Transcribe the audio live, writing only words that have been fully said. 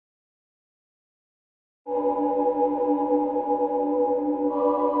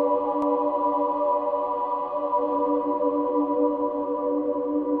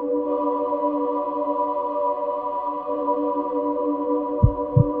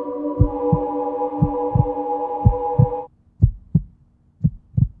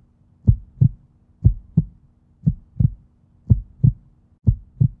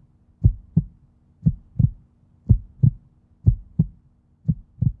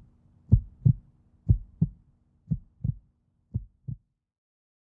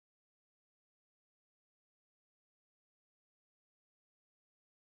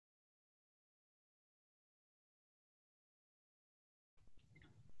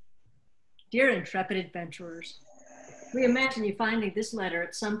Dear intrepid adventurers, we imagine you finding this letter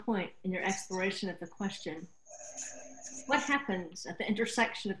at some point in your exploration of the question, what happens at the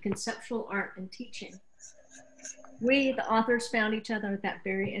intersection of conceptual art and teaching? We, the authors, found each other at that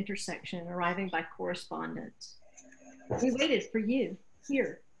very intersection, arriving by correspondence. We waited for you,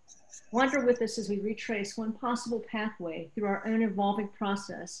 here. Wander with us as we retrace one possible pathway through our own evolving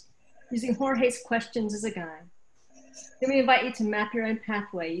process, using Jorge's questions as a guide. Then we invite you to map your own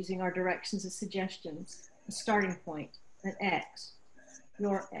pathway using our directions as suggestions, a starting point, an X,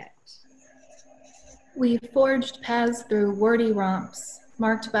 your X. We forged paths through wordy romps,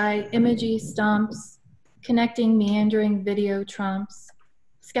 marked by imagey stomps, connecting meandering video trumps,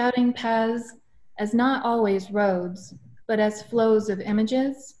 scouting paths as not always roads, but as flows of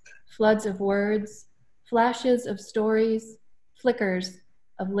images, floods of words, flashes of stories, flickers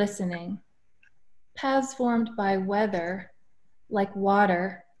of listening. Paths formed by weather, like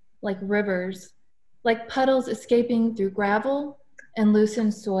water, like rivers, like puddles escaping through gravel and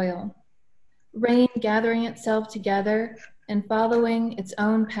loosened soil. Rain gathering itself together and following its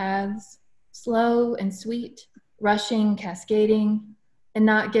own paths, slow and sweet, rushing, cascading, and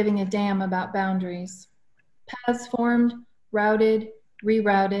not giving a damn about boundaries. Paths formed, routed,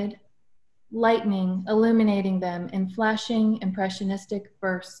 rerouted, lightning illuminating them in flashing, impressionistic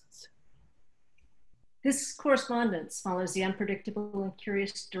bursts. This correspondence follows the unpredictable and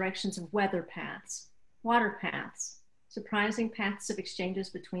curious directions of weather paths, water paths, surprising paths of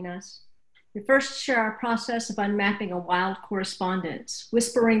exchanges between us. We first share our process of unmapping a wild correspondence,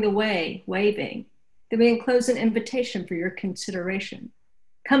 whispering the way, waving. Then we enclose an invitation for your consideration.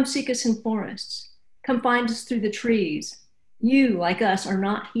 Come seek us in forests. Come find us through the trees. You, like us, are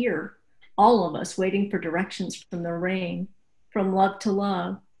not here. All of us waiting for directions from the rain, from love to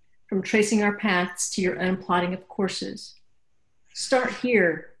love, from tracing our paths to your own plotting of courses. Start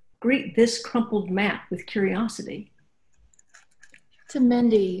here. Greet this crumpled map with curiosity. To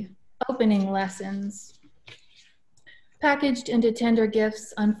Mindi, opening lessons. Packaged into tender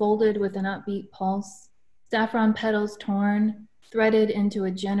gifts, unfolded with an upbeat pulse, saffron petals torn, threaded into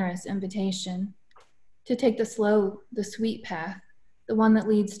a generous invitation. To take the slow, the sweet path, the one that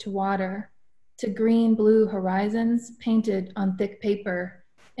leads to water, to green-blue horizons painted on thick paper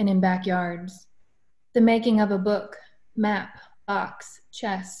and in backyards. The making of a book, map, box,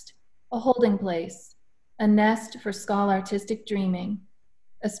 chest, a holding place, a nest for skull artistic dreaming,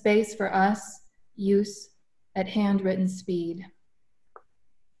 a space for us, use at handwritten speed.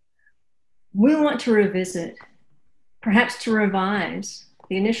 We want to revisit, perhaps to revise,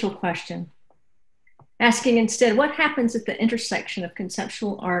 the initial question, asking instead, what happens at the intersection of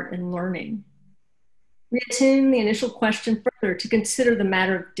conceptual art and learning? We attune the initial question further to consider the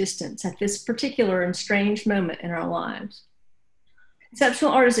matter of distance at this particular and strange moment in our lives.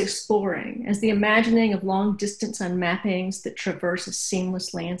 Conceptual art is exploring as the imagining of long distance unmappings that traverse a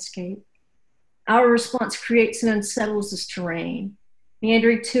seamless landscape. Our response creates and unsettles this terrain,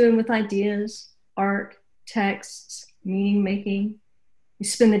 meandering to and with ideas, art, texts, meaning making. We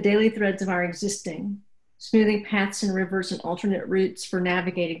spin the daily threads of our existing, smoothing paths and rivers and alternate routes for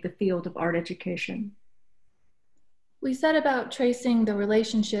navigating the field of art education. We set about tracing the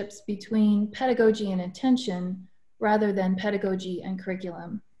relationships between pedagogy and attention rather than pedagogy and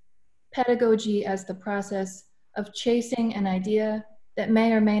curriculum. Pedagogy as the process of chasing an idea that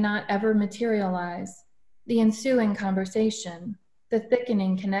may or may not ever materialize, the ensuing conversation, the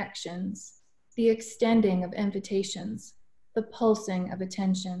thickening connections, the extending of invitations, the pulsing of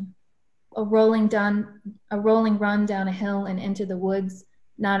attention, a rolling run down a hill and into the woods,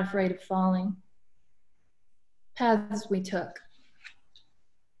 not afraid of falling. Paths we took.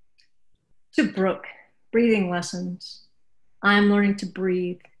 To Brooke, breathing lessons. I'm learning to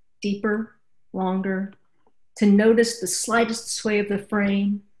breathe deeper, longer, to notice the slightest sway of the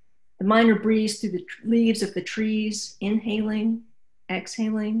frame, the minor breeze through the leaves of the trees, inhaling,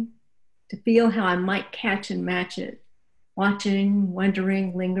 exhaling, to feel how I might catch and match it, watching,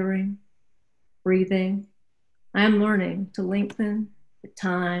 wondering, lingering. breathing. I am learning to lengthen the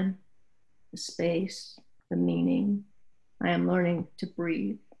time, the space, the meaning. I am learning to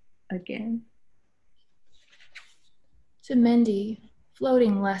breathe again. To Mindi,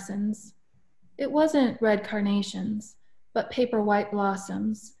 floating lessons. It wasn't red carnations, but paper white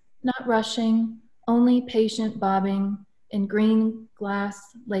blossoms, not rushing, only patient bobbing in green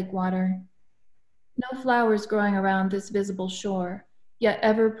glass lake water. No flowers growing around this visible shore, yet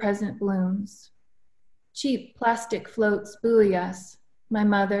ever-present blooms. Cheap plastic floats buoy us, my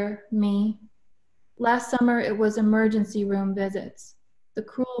mother, me. Last summer it was emergency room visits, the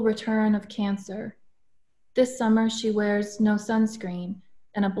cruel return of cancer. This summer she wears no sunscreen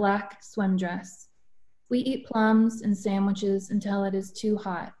and a black swim dress. We eat plums and sandwiches until it is too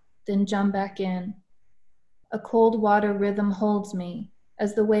hot, then jump back in. A cold water rhythm holds me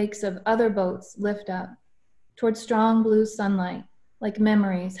as the wakes of other boats lift up toward strong blue sunlight, like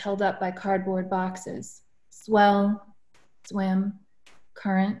memories held up by cardboard boxes. Swell, swim,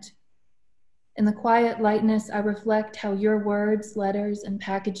 current. In the quiet lightness, I reflect how your words, letters, and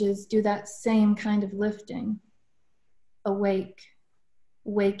packages do that same kind of lifting. Awake,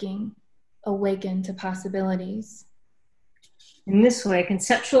 waking, awaken to possibilities. In this way,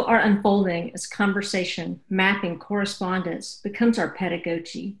 conceptual art unfolding as conversation, mapping, correspondence becomes our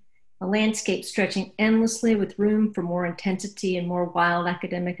pedagogy, a landscape stretching endlessly with room for more intensity and more wild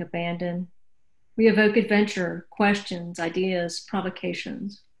academic abandon. We evoke adventure, questions, ideas,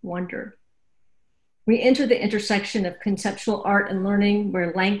 provocations, wonder. We enter the intersection of conceptual art and learning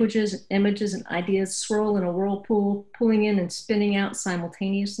where languages, and images, and ideas swirl in a whirlpool, pulling in and spinning out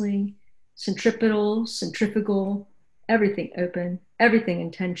simultaneously, centripetal, centrifugal, everything open, everything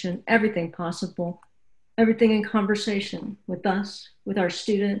in tension, everything possible, everything in conversation with us, with our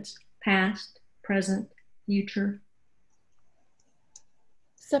students, past, present, future.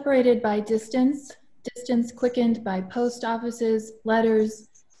 Separated by distance, distance quickened by post offices, letters,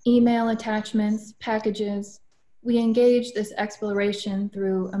 email attachments, packages, we engage this exploration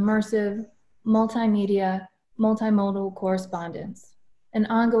through immersive, multimedia, multimodal correspondence, an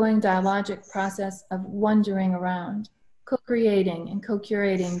ongoing dialogic process of wandering around, co-creating and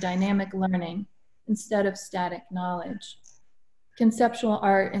co-curating dynamic learning instead of static knowledge. Conceptual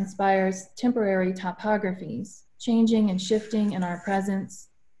art inspires temporary topographies, changing and shifting in our presence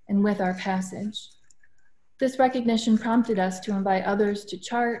and with our passage. This recognition prompted us to invite others to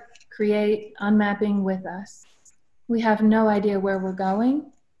chart, create, unmapping with us. We have no idea where we're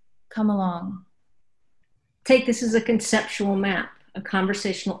going. Come along. Take this as a conceptual map, a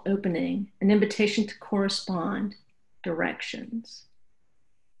conversational opening, an invitation to correspond, directions.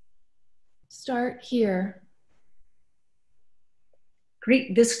 Start here.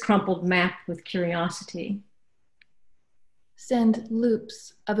 Greet this crumpled map with curiosity. Send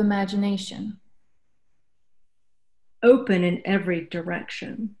loops of imagination. Open in every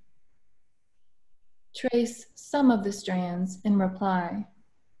direction. Trace some of the strands in reply.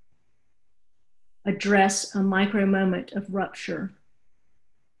 Address a micro moment of rupture.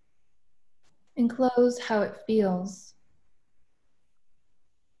 Enclose how it feels.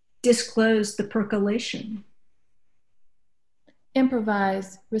 Disclose the percolation.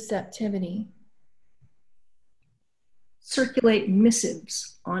 Improvise receptivity. Circulate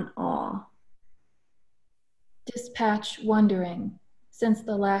missives on awe. Dispatch wondering since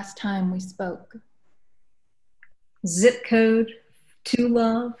the last time we spoke. Zip code to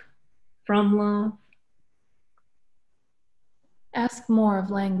love, from love. Ask more of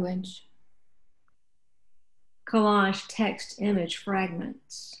language. Collage text image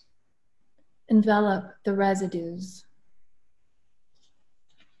fragments. Envelop the residues.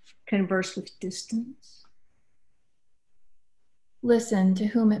 Converse with distance. Listen to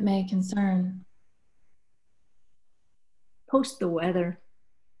whom it may concern. Post the weather.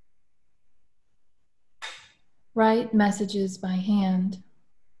 Write messages by hand.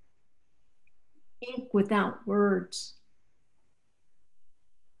 Ink without words.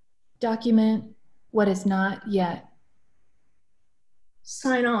 Document what is not yet.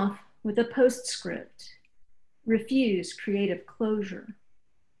 Sign off with a postscript. Refuse creative closure.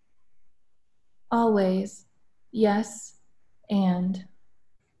 Always, yes, and.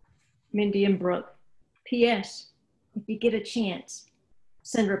 Mindi and Brooke. P.S. If you get a chance,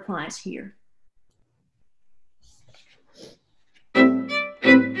 send replies here.